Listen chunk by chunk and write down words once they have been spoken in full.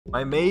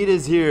My maid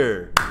is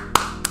here.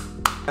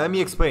 Let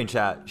me explain,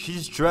 chat.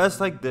 She's dressed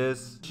like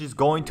this. She's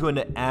going to an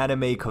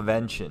anime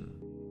convention.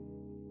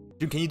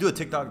 June, can you do a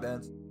TikTok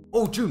dance?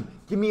 Oh, June,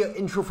 give me an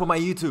intro for my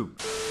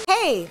YouTube.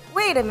 Hey,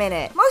 wait a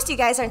minute. Most of you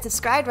guys aren't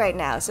subscribed right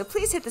now, so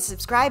please hit the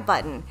subscribe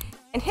button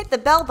and hit the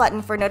bell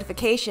button for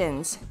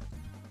notifications.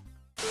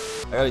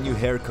 I got a new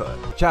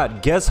haircut.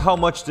 Chat, guess how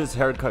much this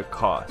haircut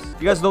cost?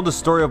 You guys know the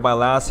story of my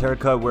last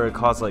haircut where it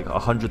cost like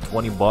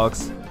 120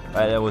 bucks?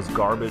 Right, that was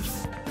garbage.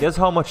 Guess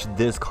how much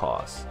this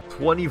costs?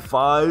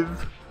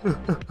 25?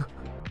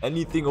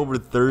 Anything over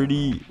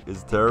 30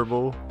 is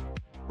terrible.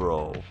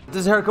 Bro.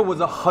 This haircut was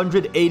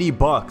 180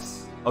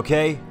 bucks.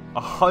 Okay?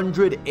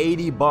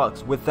 180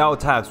 bucks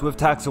without tax. With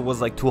tax, it was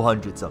like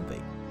 200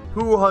 something.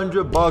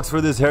 200 bucks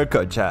for this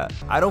haircut, chat.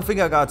 I don't think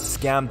I got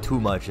scammed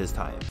too much this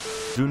time.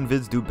 June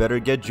vids do better.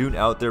 Get June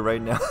out there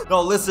right now.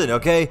 No, listen,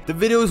 okay? The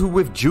videos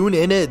with June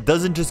in it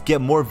doesn't just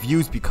get more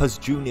views because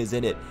June is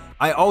in it.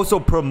 I also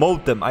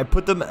promote them. I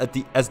put them at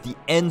as the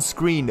end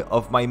screen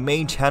of my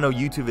main channel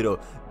YouTube video.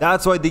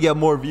 That's why they get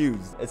more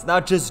views. It's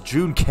not just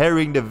June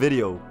carrying the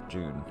video.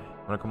 June,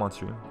 wanna come on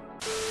stream?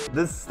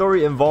 This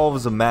story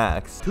involves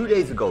Max. 2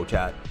 days ago,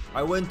 chat,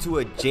 I went to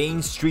a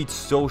Jane Street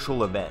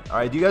social event. All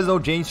right, do you guys know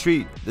Jane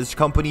Street? This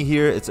company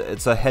here, it's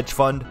a hedge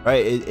fund,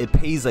 right? It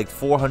pays like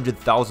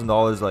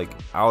 $400,000 like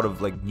out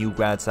of like new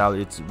grad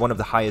salary. It's one of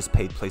the highest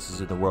paid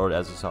places in the world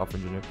as a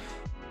software engineer.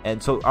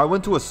 And so I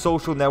went to a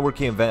social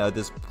networking event at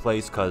this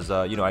place because,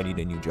 you know, I need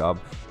a new job.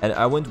 And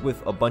I went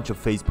with a bunch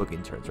of Facebook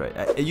interns,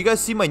 right? You guys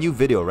see my new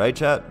video, right,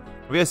 chat?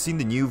 Have you guys seen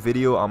the new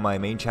video on my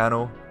main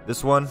channel?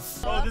 This one?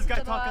 Oh, this guy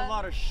talking a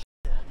lot of shit.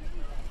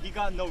 He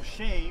got no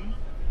shame.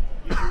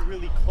 You should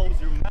really close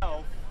your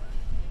mouth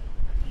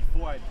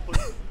before I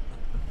put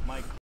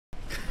my...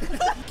 You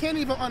can't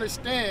even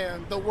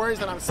understand the words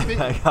that I'm speaking.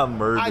 I got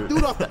murdered. I do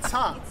it off the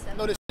top.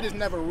 No, this shit is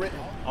never written.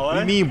 What do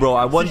you mean, bro?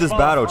 I won this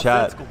battle,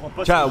 chat.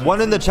 Chat, one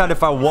in the chat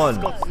if I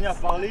won.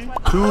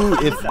 2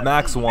 if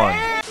Max won.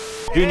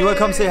 June, you wanna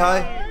come say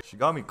hi? She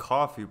got me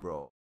coffee,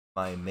 bro.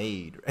 My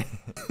maid,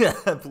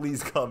 right?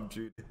 Please come,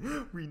 June.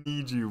 We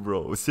need you,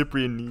 bro.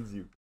 Cyprian needs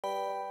you.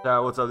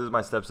 Chat, what's up? This is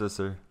my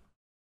stepsister.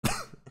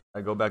 I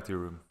go back to your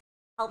room.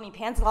 Help me,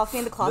 pants off me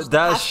in the closet.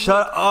 Dad,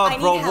 shut up,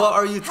 bro. What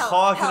are you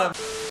talking about?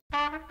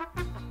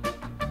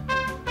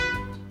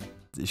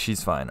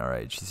 She's fine,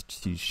 alright. She's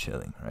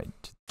chilling, right?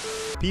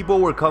 People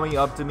were coming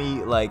up to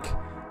me like,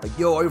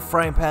 yo, are you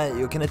frying pan?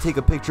 Yo, can I take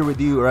a picture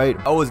with you, right?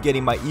 I was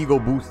getting my ego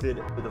boosted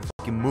with the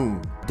fucking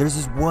moon. There's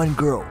this one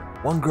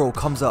girl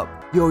comes up,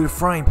 yo, you're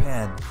frying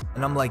pan.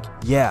 And I'm like,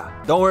 yeah.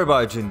 Don't worry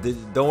about it, Jin.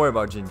 Don't worry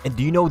about it, Jin. And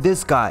do you know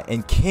this guy?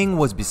 And King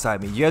was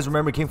beside me. You guys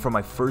remember King from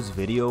my first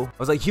video? I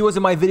was like, he was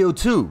in my video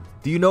too.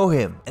 Do you know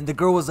him? And the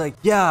girl was like,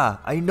 yeah,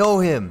 I know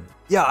him.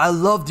 Yeah, I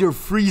loved your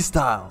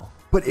freestyle.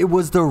 But it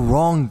was the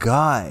wrong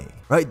guy,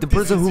 right? The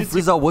person who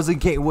freestyle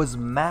wasn't King, it was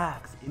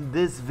Max in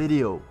this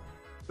video.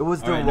 It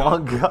was the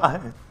wrong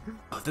guy.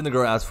 Then the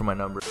girl asked for my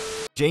number.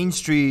 Jane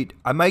Street,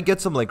 I might get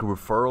some like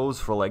referrals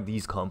for like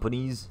these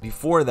companies.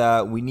 Before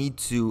that, we need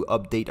to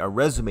update our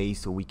resume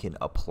so we can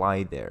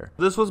apply there.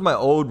 This was my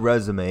old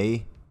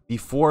resume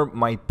before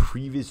my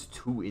previous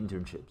 2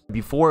 internships.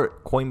 Before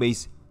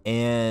Coinbase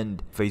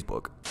and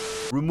Facebook.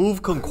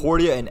 Remove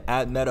Concordia and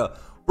add Meta.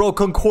 Bro,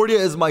 Concordia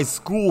is my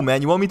school,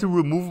 man. You want me to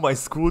remove my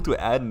school to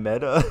add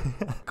Meta?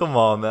 Come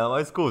on, man.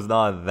 My school is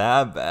not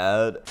that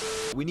bad.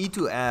 We need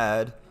to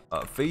add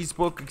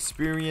Facebook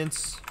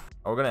experience.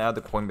 We're gonna add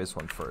the Coinbase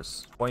one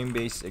first.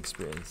 Coinbase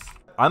experience.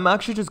 I'm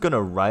actually just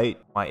gonna write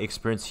my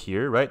experience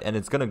here, right? And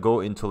it's gonna go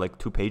into like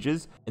 2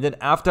 pages. And then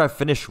after I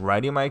finish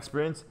writing my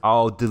experience,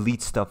 I'll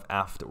delete stuff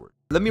afterward.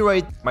 Let me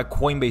write my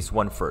Coinbase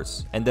one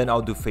first, and then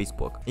I'll do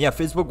Facebook. Yeah,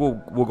 Facebook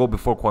will go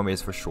before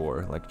Coinbase for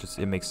sure. Like, just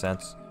it makes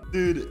sense.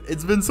 Dude,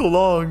 it's been so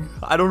long.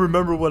 I don't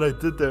remember what I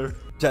did there.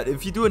 Chat,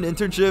 if you do an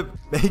internship,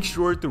 make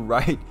sure to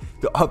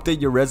update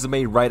your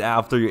resume right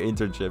after your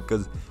internship,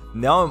 because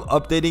now I'm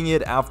updating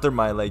it after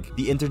my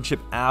the internship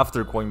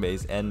after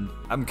Coinbase, and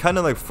I'm kind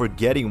of like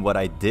forgetting what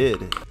I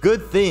did.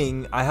 Good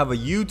thing I have a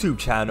YouTube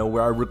channel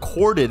where I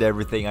recorded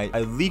everything.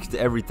 I leaked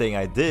everything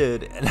I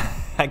did, and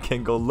I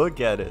can go look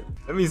at it.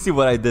 Let me see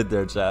what I did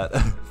there, chat.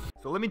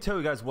 So let me tell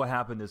you guys what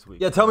happened this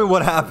week. Yeah, tell me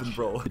what happened,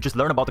 bro. Just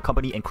learn about the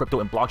company and crypto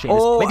and blockchain.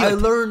 Oh, I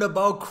learned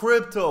about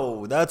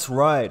crypto. That's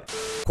right.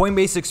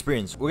 Coinbase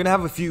experience. We're gonna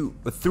have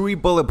a 3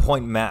 bullet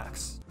point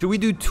max. Should we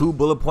do 2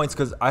 bullet points?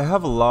 Because I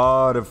have a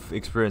lot of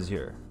experience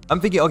here. I'm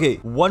thinking, okay,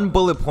 1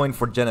 bullet point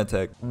for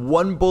Genetech,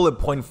 1 bullet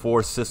point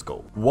for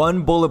Cisco,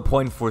 1 bullet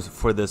point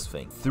for this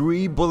thing,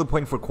 3 bullet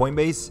point for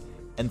Coinbase,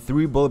 and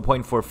 3 bullet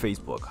point for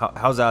Facebook.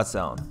 How's that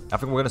sound? I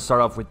think we're gonna start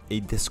off with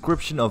a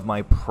description of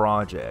my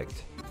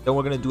project. Then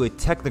we're gonna do a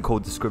technical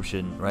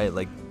description, right?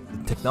 Like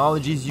the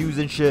technologies used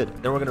and shit.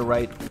 Then we're gonna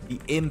write the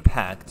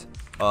impact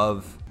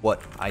of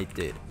what I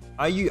did.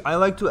 I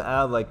like to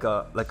add like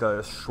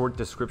a short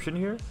description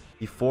here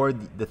before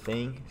the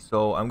thing.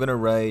 So I'm gonna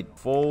write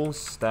full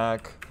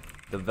stack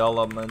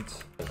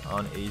development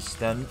on a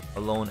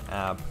standalone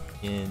app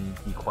in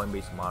the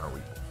Coinbase mono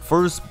repo.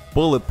 first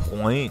bullet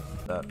point,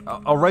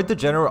 I'll write the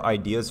general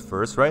ideas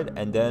first, right?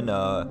 And then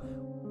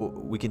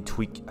we can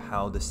tweak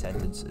how the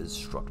sentence is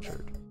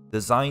structured.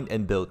 Design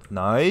and build.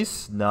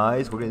 Nice.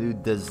 We're gonna do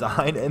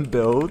design and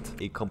build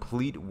a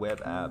complete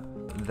web app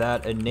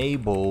that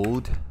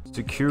enabled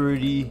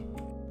security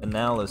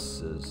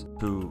analysis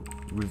to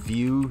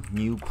review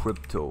new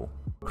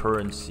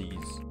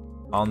cryptocurrencies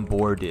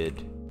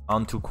onboarded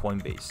onto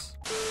Coinbase.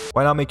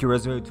 Why not make your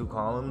resume with 2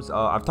 columns?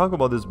 I've talked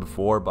about this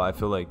before, but I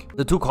feel like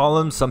the 2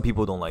 columns, some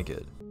people don't like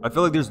it. I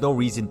feel like there's no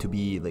reason to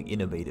be like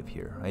innovative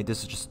here, right?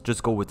 This is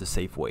just go with the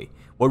safe way.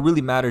 What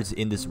really matters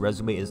in this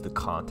resume is the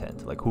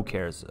content. Like, who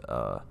cares?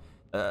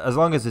 As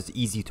long as it's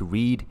easy to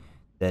read,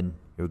 then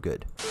you're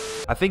good.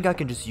 I think I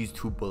can just use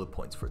 2 bullet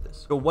points for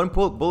this. So 1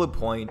 bullet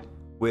point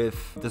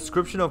with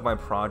description of my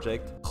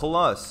project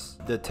plus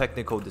the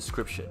technical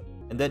description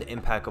and then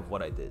impact of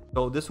what I did.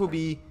 So this will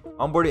be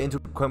onboarded into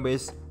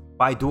Coinbase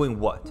by doing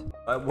what?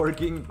 By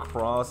working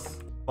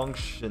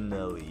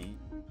cross-functionally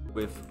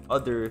with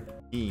other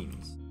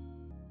teams.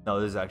 No,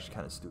 this is actually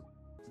kind of stupid.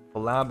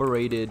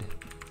 Collaborated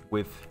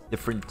with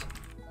different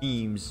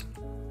teams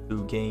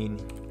to gain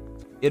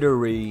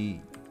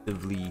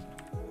iteratively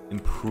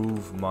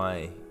improve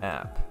my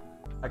app.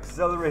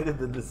 Accelerated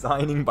the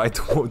designing by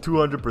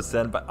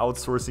 200% by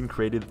outsourcing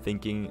creative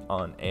thinking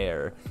on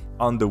air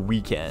on the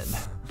weekend.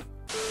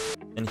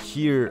 And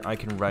here I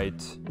can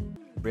write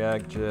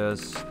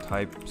React.js,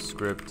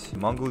 TypeScript,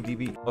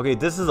 MongoDB. Okay,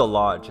 this is a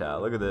lot,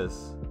 chat. Look at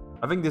this.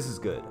 I think this is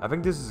good. I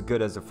think this is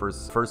good as a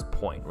first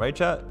point, right,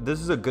 chat?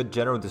 This is a good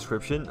general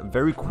description. A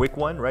very quick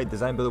one, right?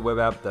 Design, build a web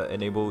app that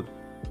enabled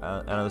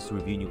analysts to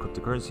review new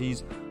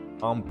cryptocurrencies,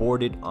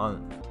 onboarded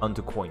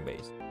onto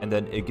Coinbase. And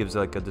then it gives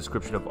like a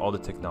description of all the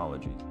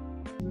technologies.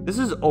 This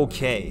is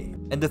okay.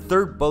 And the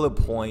 3rd bullet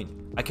point,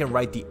 I can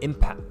write the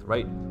impact,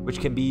 right? Which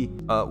can be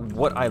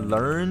what I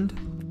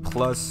learned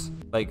plus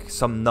like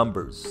some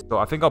numbers. So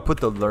I think I'll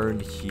put the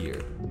learned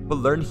here. But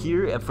learn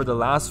here, and for the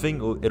last thing,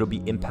 it'll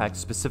be impact,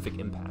 specific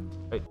impact,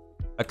 right?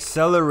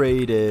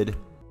 Accelerated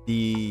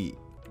the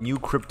new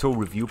crypto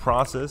review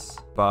process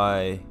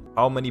by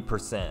how many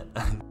percent?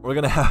 We're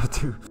gonna have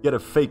to get a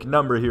fake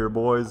number here,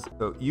 boys.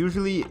 So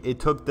usually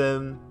it took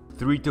them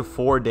 3 to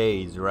 4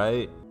 days,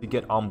 right, to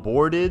get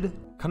onboarded.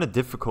 Kind of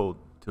difficult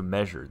to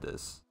measure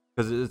this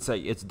because it's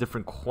like it's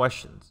different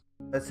questions.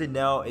 Let's say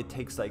now it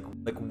takes like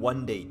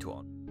 1 day to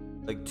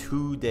onboard, like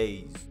 2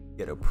 days to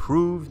get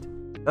approved.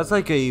 That's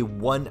like a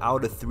 1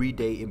 out of 3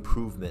 day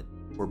improvement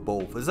for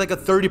both. It's like a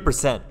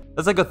 30%.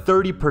 That's like a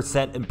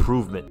 30%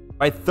 improvement,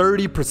 right?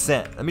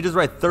 30%. Let me just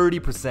write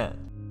 30%.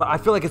 But I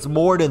feel like it's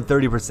more than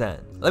 30%.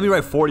 Let me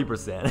write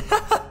 40%.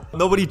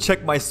 Nobody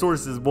checked my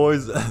sources,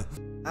 boys.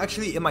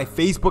 Actually, in my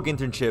Facebook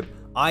internship,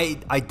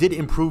 I did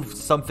improve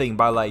something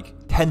by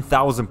like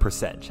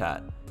 10,000%,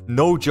 chat.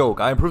 No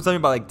joke. I improved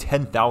something by like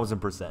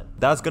 10,000%.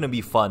 That's gonna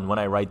be fun when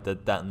I write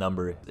that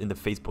number in the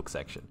Facebook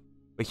section.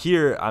 But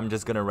here, I'm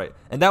just gonna write.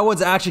 And that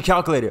one's actually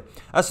calculated.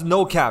 That's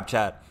no cap,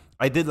 chat.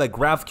 I did like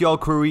GraphQL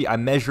query. I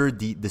measured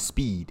the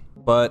speed.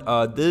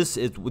 But this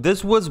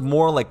was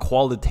more like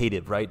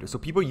qualitative, right? So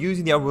people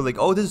using the app were like,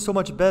 oh, this is so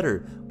much better.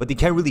 But they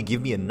can't really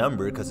give me a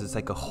number because it's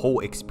like a whole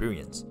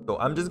experience. So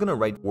I'm just gonna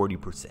write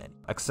 40%.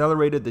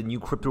 Accelerated the new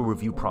crypto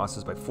review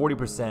process by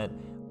 40%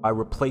 by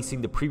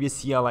replacing the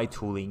previous CLI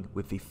tooling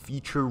with a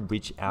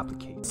feature-rich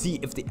application. See,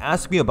 if they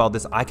ask me about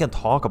this, I can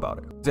talk about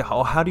it. Say,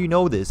 how do you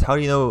know this? How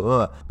do you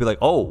know? Be like,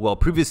 oh, well,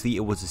 previously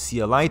it was a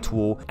CLI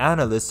tool.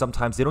 Analysts,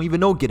 sometimes they don't even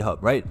know GitHub,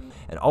 right?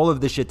 And all of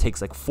this shit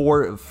takes like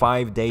 4 or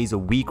 5 days, a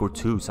week or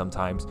 2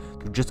 sometimes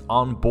to just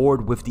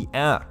onboard with the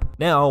app.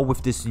 Now,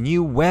 with this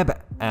new web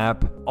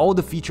app, all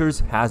the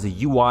features has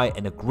a UI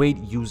and a great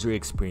user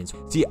experience.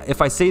 See,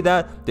 if I say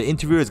that, the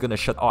interviewer is gonna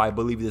shut, oh, I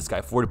believe this guy,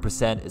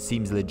 40%, it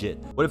seems legit.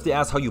 What if they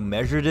ask how you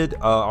measured it?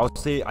 I'll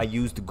say I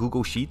used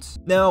Google Sheets.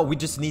 Now, we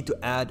just need to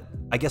add,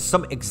 I guess,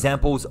 some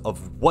examples of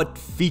what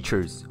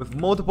features, with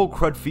multiple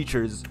CRUD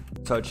features,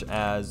 such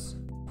as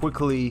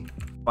quickly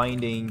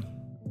finding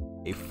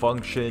a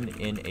function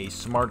in a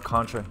smart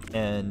contract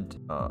and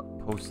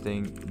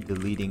posting,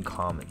 deleting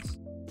comments.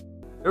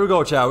 Here we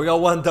go, chat. We got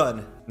one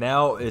done.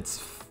 Now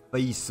it's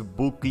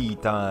Facebooky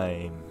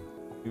time.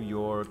 New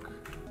York.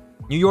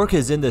 New York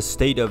is in the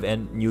state of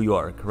New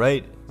York,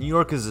 right? New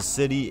York is a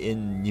city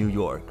in New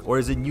York. Or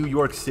is it New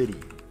York City?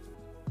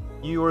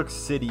 New York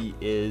City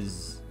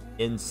is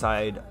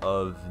inside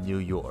of New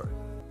York.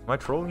 Am I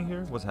trolling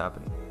here? What's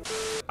happening?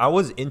 I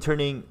was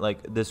interning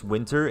like this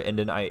winter and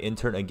then I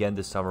interned again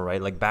this summer,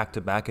 right? Like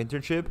back-to-back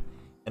internship.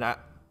 And I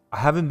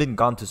haven't been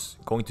going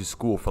to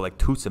school for like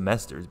 2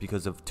 semesters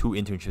because of 2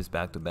 internships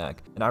back to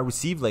back. And I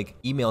received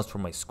like emails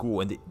from my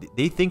school and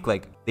they think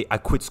like I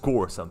quit school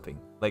or something.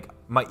 Like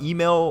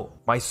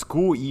my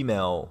school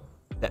email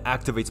that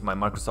activates my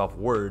Microsoft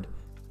Word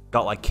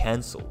got like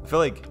canceled. I feel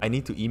like I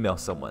need to email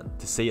someone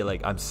to say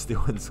like I'm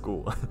still in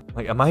school.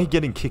 Like, am I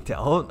getting kicked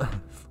out?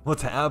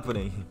 What's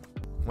happening?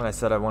 When I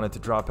said I wanted to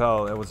drop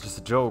out, that was just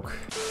a joke.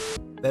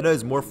 Meta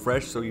is more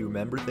fresh so you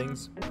remember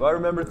things. Do I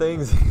remember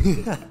things?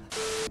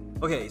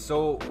 Okay,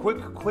 so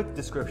quick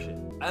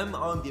description. I'm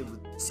on the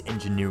release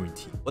engineering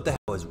team. What the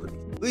hell is release?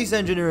 Release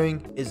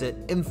engineering is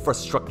an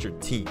infrastructure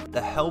team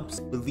that helps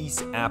release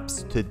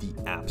apps to the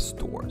app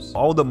stores.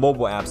 All the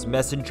mobile apps,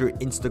 Messenger,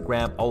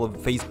 Instagram, all of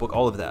Facebook,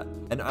 all of that.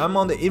 And I'm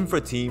on the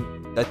infra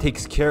team that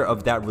takes care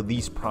of that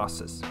release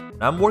process.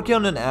 And I'm working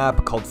on an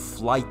app called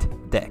Flight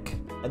Deck.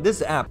 And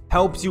this app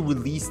helps you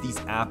release these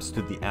apps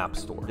to the app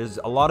store. There's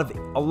a lot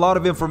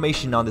of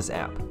information on this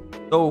app.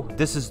 So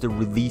this is the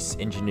release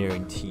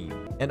engineering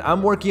team. And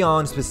I'm working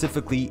on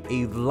specifically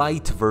a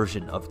light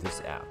version of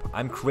this app.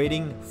 I'm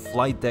creating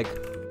Flight Deck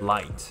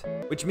Lite,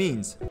 which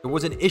means there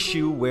was an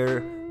issue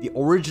where the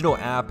original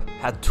app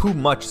had too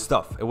much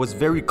stuff. It was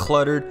very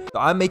cluttered. So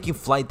I'm making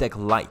Flight Deck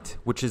Lite,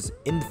 which is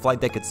in the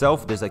Flight Deck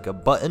itself. There's like a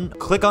button.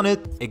 Click on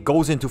it, it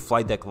goes into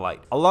Flight Deck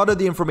Lite. A lot of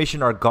the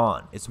information are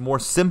gone. It's more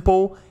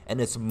simple and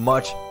it's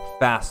much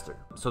faster.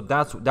 So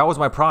that was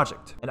my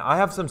project. And I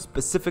have some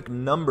specific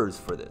numbers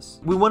for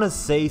this. We want to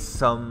say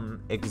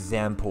some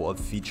example of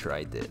feature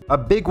I did. A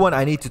big one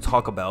I need to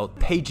talk about,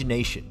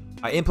 pagination.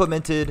 I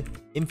implemented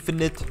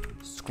infinite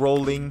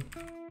scrolling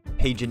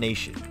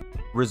pagination,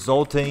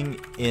 resulting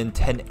in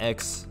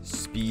 10x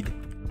speed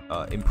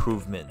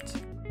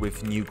improvement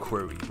with new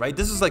query, right?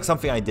 This is like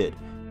something I did.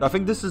 So I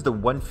think this is the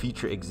one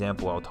feature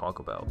example I'll talk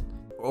about.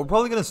 We're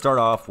probably going to start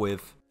off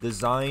with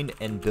design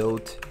and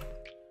build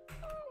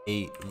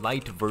a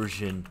light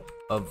version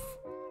of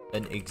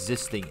an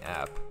existing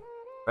app,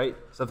 right?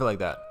 Something like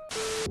that.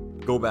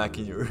 Go back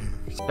in your...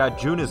 Chat,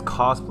 June is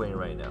cosplaying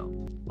right now.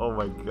 Oh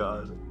my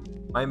god.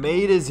 My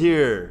maid is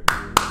here.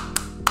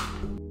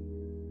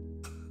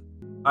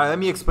 Alright, let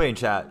me explain,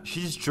 chat.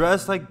 She's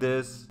dressed like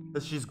this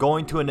because she's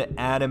going to an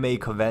anime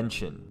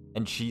convention.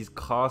 And she's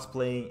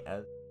cosplaying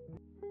as...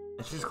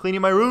 And she's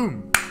cleaning my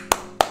room.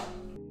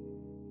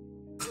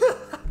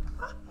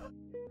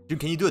 June,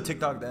 can you do a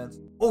TikTok dance?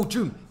 Oh,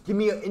 June, give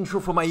me an intro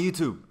for my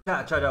YouTube.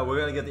 Chat, we're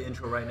gonna get the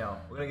intro right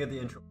now. We're gonna get the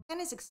intro. Ken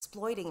is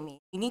exploiting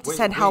me. You need to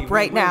send help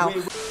right now.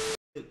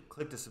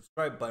 Click the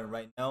subscribe button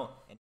right now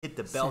and hit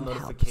the bell Send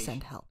notification.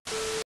 Send help.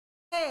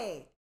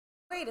 Hey,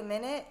 wait a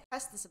minute.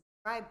 Press the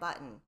subscribe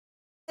button.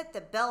 Hit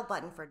the bell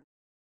button for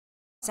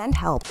send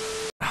help.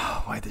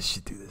 Why did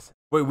she do this?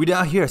 Wait, we did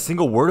not hear a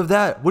single word of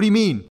that? What do you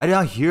mean? I did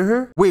not hear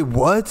her? Wait,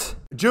 what?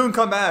 June,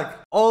 come back.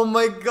 Oh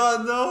my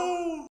god,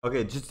 no.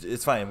 Okay,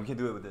 it's fine. We can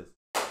do it with this.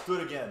 Do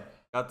it again.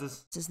 Got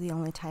this? This is the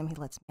only time he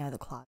lets me out of the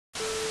closet.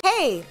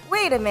 Hey,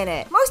 wait a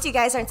minute. Most of you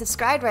guys aren't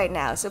subscribed right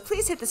now, so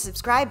please hit the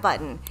subscribe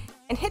button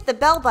and hit the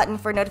bell button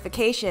for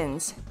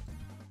notifications.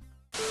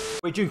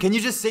 Wait, June, can you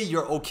just say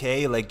you're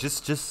okay? Like,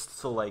 just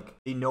so, like,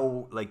 they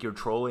know, like, you're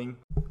trolling?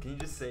 Can you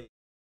just say...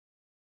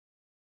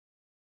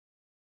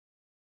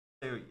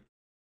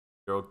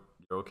 You're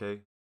okay?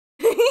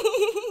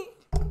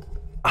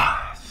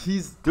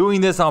 She's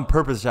doing this on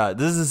purpose, chat.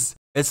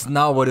 It's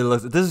not what it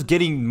looks like. This is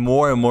getting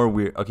more and more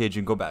weird. Okay,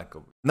 June, go back.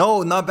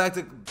 No, not back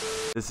to...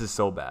 This is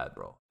so bad,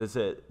 bro. This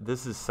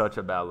is such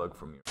a bad look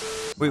from you.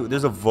 Wait,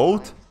 there's a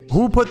vote?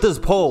 Who put this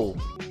poll?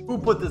 Who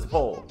put this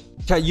poll?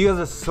 Chat, you guys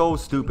are so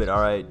stupid,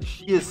 alright?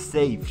 She is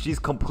safe. She's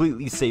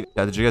completely safe.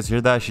 Yeah, did you guys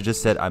hear that? She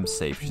just said, I'm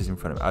safe. She's in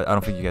front of me. I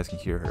don't think you guys can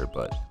hear her,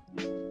 but...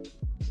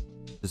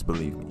 Just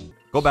believe me.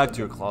 Go back to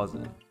your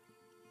closet.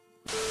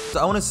 So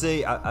I want to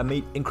say I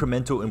made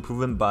incremental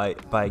improvement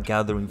by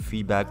gathering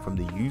feedback from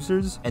the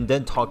users and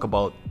then talk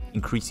about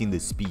increasing the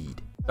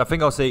speed. I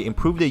think I'll say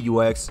improve the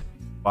UX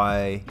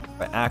by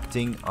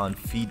acting on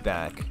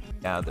feedback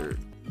gathered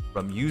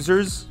from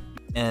users,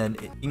 and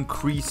it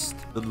increased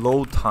the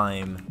load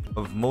time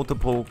of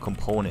multiple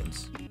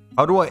components.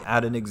 How do I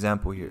add an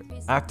example here?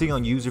 Acting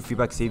on user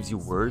feedback saves you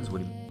words?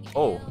 What do you mean?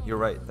 Oh, you're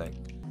right, thanks.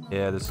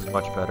 Yeah, this is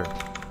much better.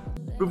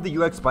 Improve the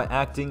UX by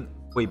acting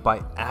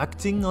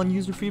on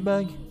user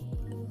feedback?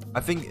 I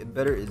think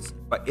better is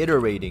by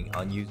iterating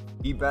on user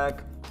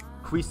feedback,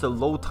 increase the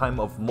load time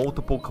of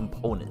multiple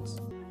components.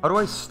 How do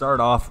I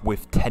start off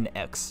with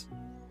 10x?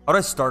 How do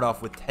I start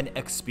off with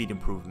 10x speed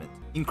improvement?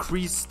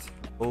 Increased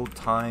load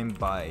time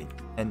by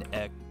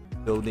 10x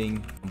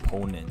building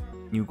component,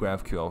 new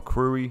GraphQL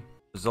query,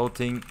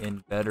 resulting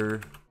in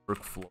better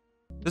workflow.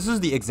 This is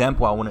the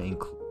example I want to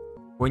include.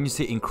 When you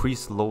say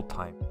increased load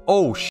time.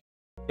 Oh,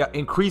 yeah,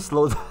 increased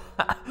load.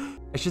 I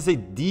should say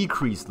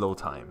decreased load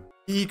time.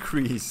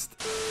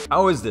 Decreased.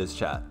 How is this,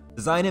 chat?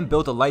 Design and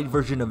build a light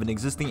version of an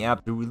existing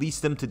app to release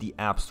them to the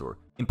App Store.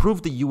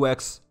 Improve the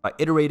UX by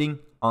iterating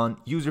on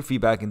user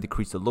feedback and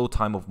decrease the load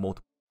time of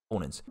multiple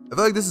components. I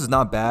feel like this is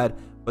not bad,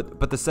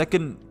 but the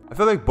second, I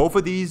feel like both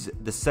of these,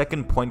 the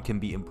second point can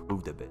be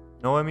improved a bit.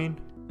 You know what I mean?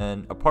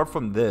 And apart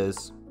from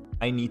this,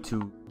 I need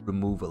to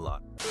remove a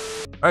lot.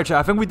 Alright, chat,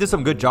 I think we did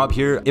some good job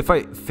here. If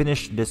I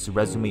finish this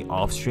resume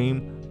off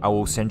stream, I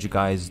will send you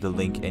guys the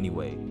link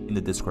anyway in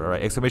the Discord.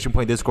 Alright, exclamation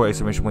point Discord,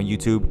 exclamation point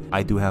YouTube.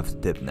 I do have to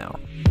dip now.